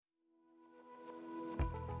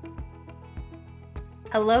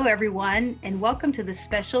Hello, everyone, and welcome to the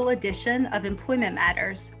special edition of Employment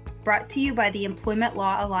Matters, brought to you by the Employment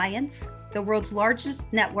Law Alliance, the world's largest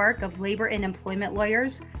network of labor and employment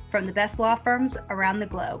lawyers from the best law firms around the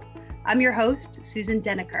globe. I'm your host, Susan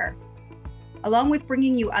Deneker. Along with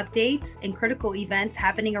bringing you updates and critical events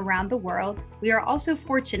happening around the world, we are also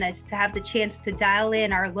fortunate to have the chance to dial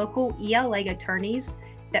in our local ELA attorneys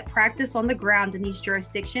that practice on the ground in these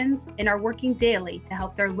jurisdictions and are working daily to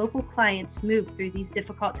help their local clients move through these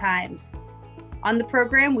difficult times. On the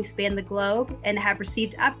program, we span the globe and have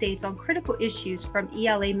received updates on critical issues from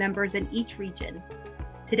ELA members in each region.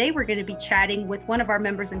 Today, we're going to be chatting with one of our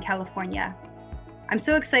members in California. I'm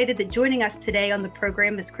so excited that joining us today on the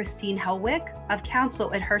program is Christine Helwig of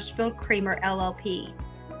counsel at Hirschfeld Kramer LLP.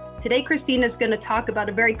 Today, Christine is going to talk about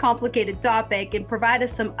a very complicated topic and provide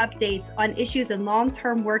us some updates on issues in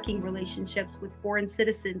long-term working relationships with foreign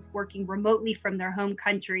citizens working remotely from their home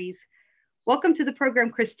countries. Welcome to the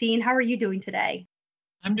program, Christine. How are you doing today?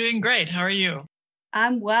 I'm doing great. How are you?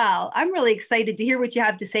 I'm well. I'm really excited to hear what you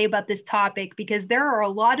have to say about this topic because there are a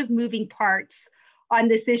lot of moving parts on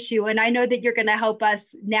this issue, and I know that you're going to help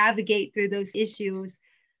us navigate through those issues.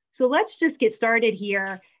 So let's just get started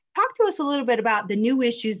here. Talk to us a little bit about the new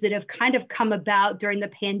issues that have kind of come about during the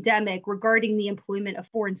pandemic regarding the employment of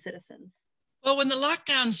foreign citizens. Well, when the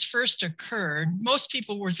lockdowns first occurred, most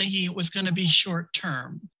people were thinking it was going to be short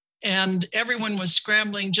term, and everyone was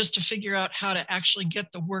scrambling just to figure out how to actually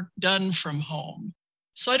get the work done from home.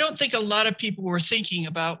 So I don't think a lot of people were thinking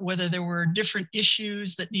about whether there were different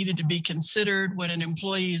issues that needed to be considered when an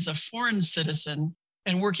employee is a foreign citizen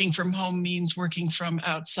and working from home means working from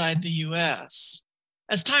outside the US.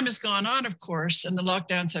 As time has gone on, of course, and the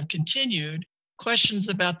lockdowns have continued, questions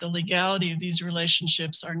about the legality of these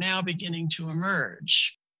relationships are now beginning to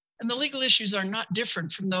emerge. And the legal issues are not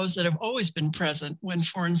different from those that have always been present when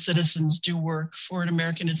foreign citizens do work for an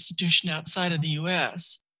American institution outside of the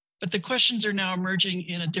US. But the questions are now emerging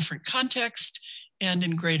in a different context and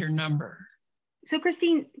in greater number. So,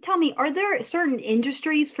 Christine, tell me, are there certain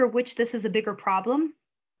industries for which this is a bigger problem?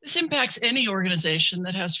 This impacts any organization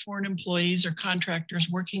that has foreign employees or contractors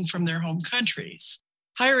working from their home countries.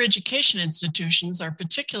 Higher education institutions are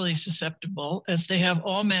particularly susceptible as they have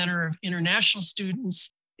all manner of international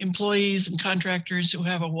students, employees, and contractors who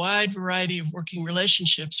have a wide variety of working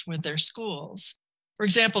relationships with their schools. For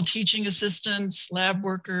example, teaching assistants, lab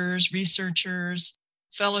workers, researchers,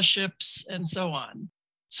 fellowships, and so on.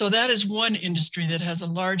 So that is one industry that has a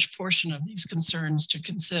large portion of these concerns to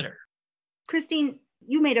consider. Christine,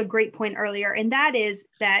 you made a great point earlier, and that is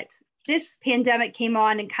that this pandemic came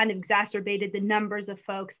on and kind of exacerbated the numbers of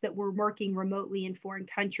folks that were working remotely in foreign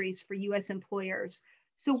countries for U.S. employers.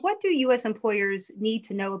 So what do U.S. employers need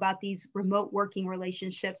to know about these remote working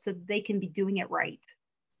relationships so that they can be doing it right?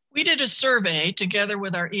 We did a survey together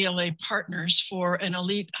with our ELA partners for an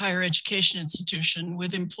elite higher education institution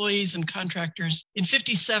with employees and contractors in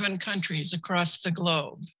 57 countries across the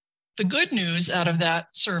globe. The good news out of that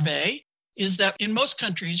survey is that in most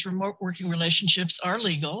countries, remote working relationships are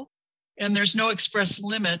legal, and there's no express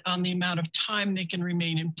limit on the amount of time they can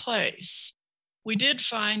remain in place. We did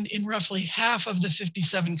find in roughly half of the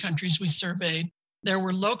 57 countries we surveyed, there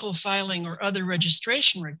were local filing or other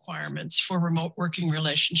registration requirements for remote working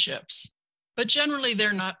relationships. But generally,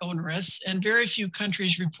 they're not onerous, and very few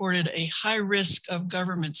countries reported a high risk of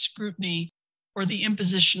government scrutiny or the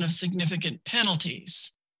imposition of significant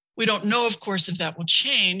penalties. We don't know, of course, if that will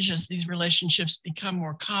change as these relationships become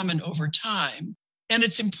more common over time. And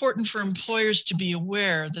it's important for employers to be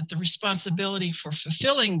aware that the responsibility for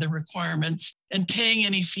fulfilling the requirements and paying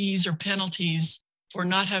any fees or penalties for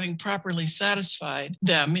not having properly satisfied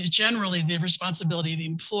them is generally the responsibility of the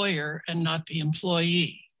employer and not the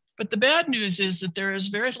employee. But the bad news is that there is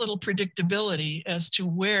very little predictability as to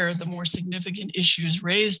where the more significant issues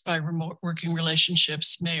raised by remote working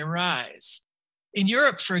relationships may arise. In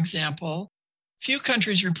Europe, for example, few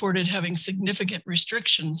countries reported having significant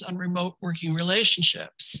restrictions on remote working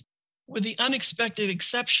relationships, with the unexpected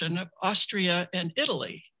exception of Austria and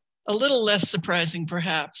Italy. A little less surprising,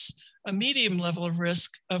 perhaps, a medium level of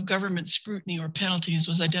risk of government scrutiny or penalties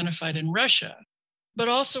was identified in Russia, but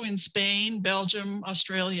also in Spain, Belgium,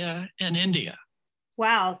 Australia, and India.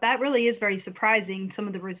 Wow, that really is very surprising, some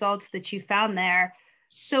of the results that you found there.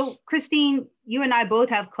 So, Christine, you and I both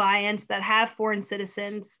have clients that have foreign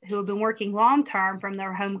citizens who have been working long-term from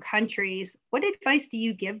their home countries. What advice do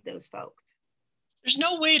you give those folks? There's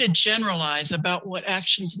no way to generalize about what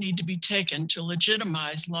actions need to be taken to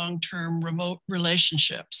legitimize long-term remote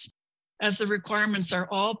relationships, as the requirements are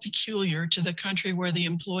all peculiar to the country where the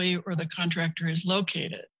employee or the contractor is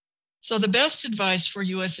located. So the best advice for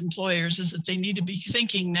U.S. employers is that they need to be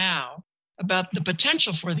thinking now about the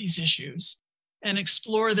potential for these issues and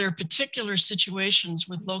explore their particular situations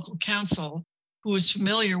with local counsel who is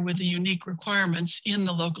familiar with the unique requirements in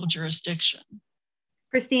the local jurisdiction.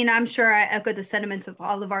 Christine, I'm sure I echo the sentiments of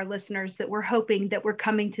all of our listeners that we're hoping that we're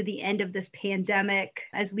coming to the end of this pandemic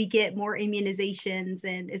as we get more immunizations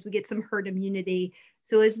and as we get some herd immunity.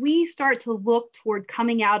 So as we start to look toward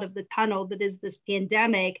coming out of the tunnel that is this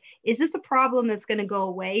pandemic, is this a problem that's going to go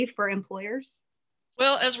away for employers?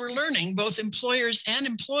 Well, as we're learning, both employers and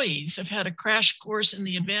employees have had a crash course in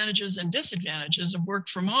the advantages and disadvantages of work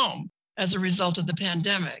from home as a result of the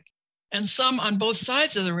pandemic. And some on both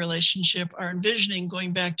sides of the relationship are envisioning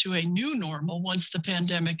going back to a new normal once the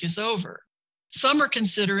pandemic is over. Some are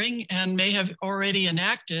considering and may have already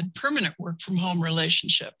enacted permanent work from home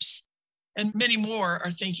relationships. And many more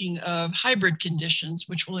are thinking of hybrid conditions,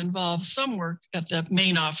 which will involve some work at the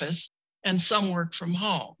main office and some work from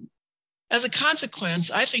home. As a consequence,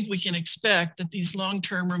 I think we can expect that these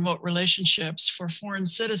long-term remote relationships for foreign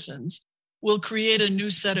citizens will create a new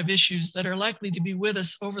set of issues that are likely to be with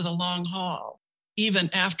us over the long haul, even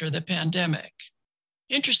after the pandemic.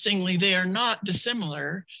 Interestingly, they are not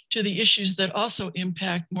dissimilar to the issues that also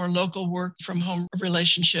impact more local work from home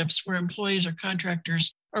relationships where employees or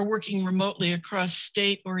contractors are working remotely across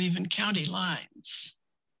state or even county lines.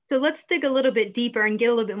 So let's dig a little bit deeper and get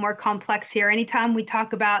a little bit more complex here. Anytime we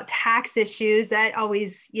talk about tax issues, that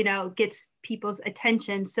always, gets people's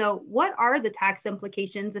attention. So what are the tax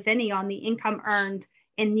implications, if any, on the income earned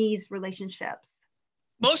in these relationships?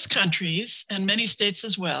 Most countries, and many states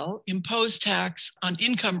as well, impose tax on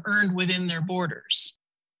income earned within their borders.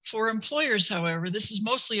 For employers, however, this is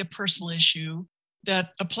mostly a personal issue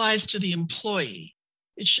that applies to the employee.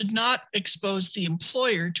 It should not expose the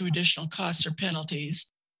employer to additional costs or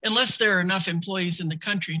penalties, unless there are enough employees in the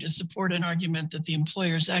country to support an argument that the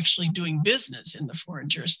employer is actually doing business in the foreign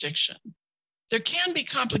jurisdiction. There can be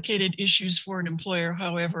complicated issues for an employer,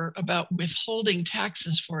 however, about withholding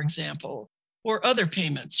taxes, for example, or other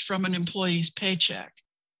payments from an employee's paycheck.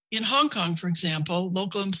 In Hong Kong, for example,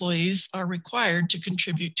 local employees are required to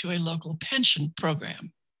contribute to a local pension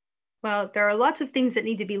program. Well, there are lots of things that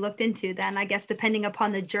need to be looked into then, I guess, depending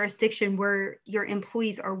upon the jurisdiction where your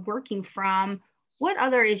employees are working from. What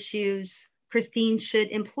other issues, Christine, should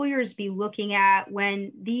employers be looking at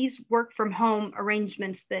when these work from home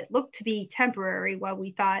arrangements that look to be temporary while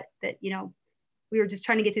we thought that, we were just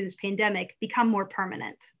trying to get through this pandemic become more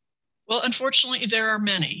permanent? Well, unfortunately, there are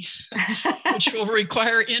many, which will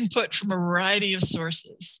require input from a variety of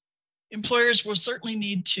sources. Employers will certainly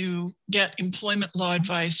need to get employment law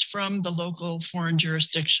advice from the local foreign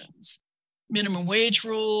jurisdictions. Minimum wage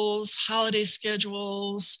rules, holiday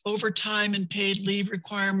schedules, overtime and paid leave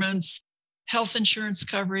requirements, health insurance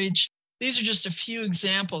coverage. These are just a few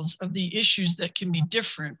examples of the issues that can be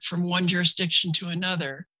different from one jurisdiction to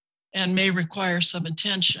another and may require some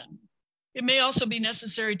attention. It may also be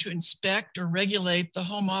necessary to inspect or regulate the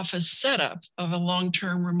home office setup of a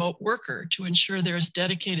long-term remote worker to ensure there is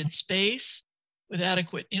dedicated space with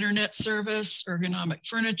adequate internet service, ergonomic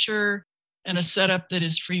furniture, and a setup that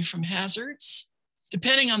is free from hazards.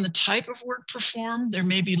 Depending on the type of work performed, there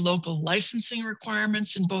may be local licensing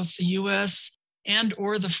requirements in both the US and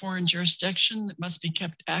or the foreign jurisdiction that must be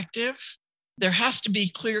kept active. There has to be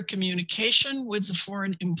clear communication with the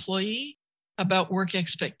foreign employee about work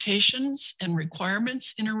expectations and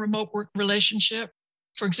requirements in a remote work relationship.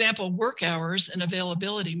 For example, work hours and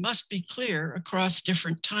availability must be clear across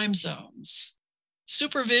different time zones.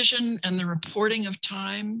 Supervision and the reporting of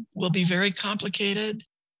time will be very complicated,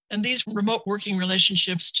 and these remote working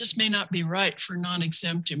relationships just may not be right for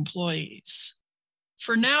non-exempt employees.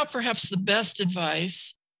 For now, perhaps the best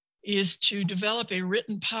advice is to develop a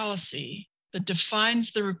written policy that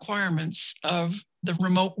defines the requirements of the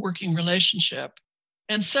remote working relationship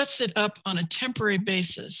and sets it up on a temporary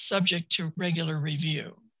basis, subject to regular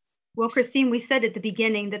review. Well, Christine, we said at the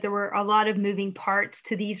beginning that there were a lot of moving parts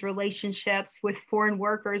to these relationships with foreign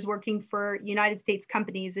workers working for United States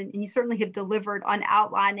companies, and you certainly have delivered on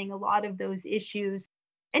outlining a lot of those issues.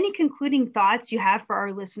 Any concluding thoughts you have for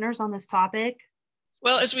our listeners on this topic?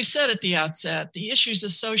 Well, as we said at the outset, the issues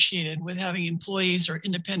associated with having employees or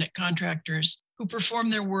independent contractors who perform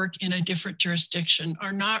their work in a different jurisdiction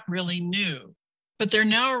are not really new, but they're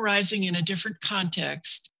now arising in a different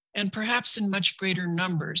context and perhaps in much greater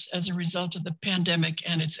numbers as a result of the pandemic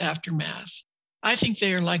and its aftermath. I think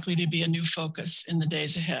they are likely to be a new focus in the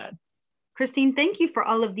days ahead. Christine, thank you for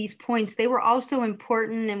all of these points. They were also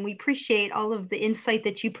important, and we appreciate all of the insight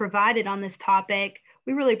that you provided on this topic.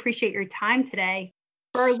 We really appreciate your time today.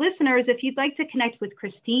 For our listeners, if you'd like to connect with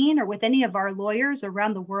Christine or with any of our lawyers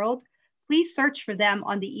around the world, please search for them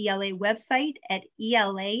on the ELA website at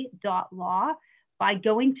ela.law by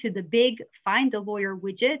going to the big Find a Lawyer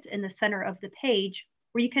widget in the center of the page,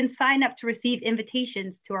 where you can sign up to receive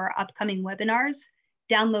invitations to our upcoming webinars,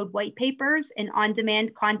 download white papers and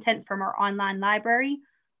on-demand content from our online library,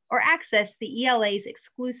 or access the ELA's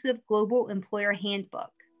exclusive Global Employer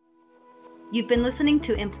Handbook. You've been listening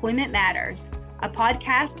to Employment Matters, a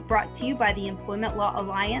podcast brought to you by the Employment Law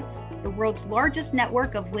Alliance, the world's largest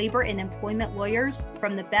network of labor and employment lawyers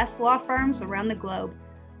from the best law firms around the globe.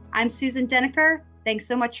 I'm Susan Deneker. Thanks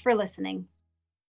so much for listening.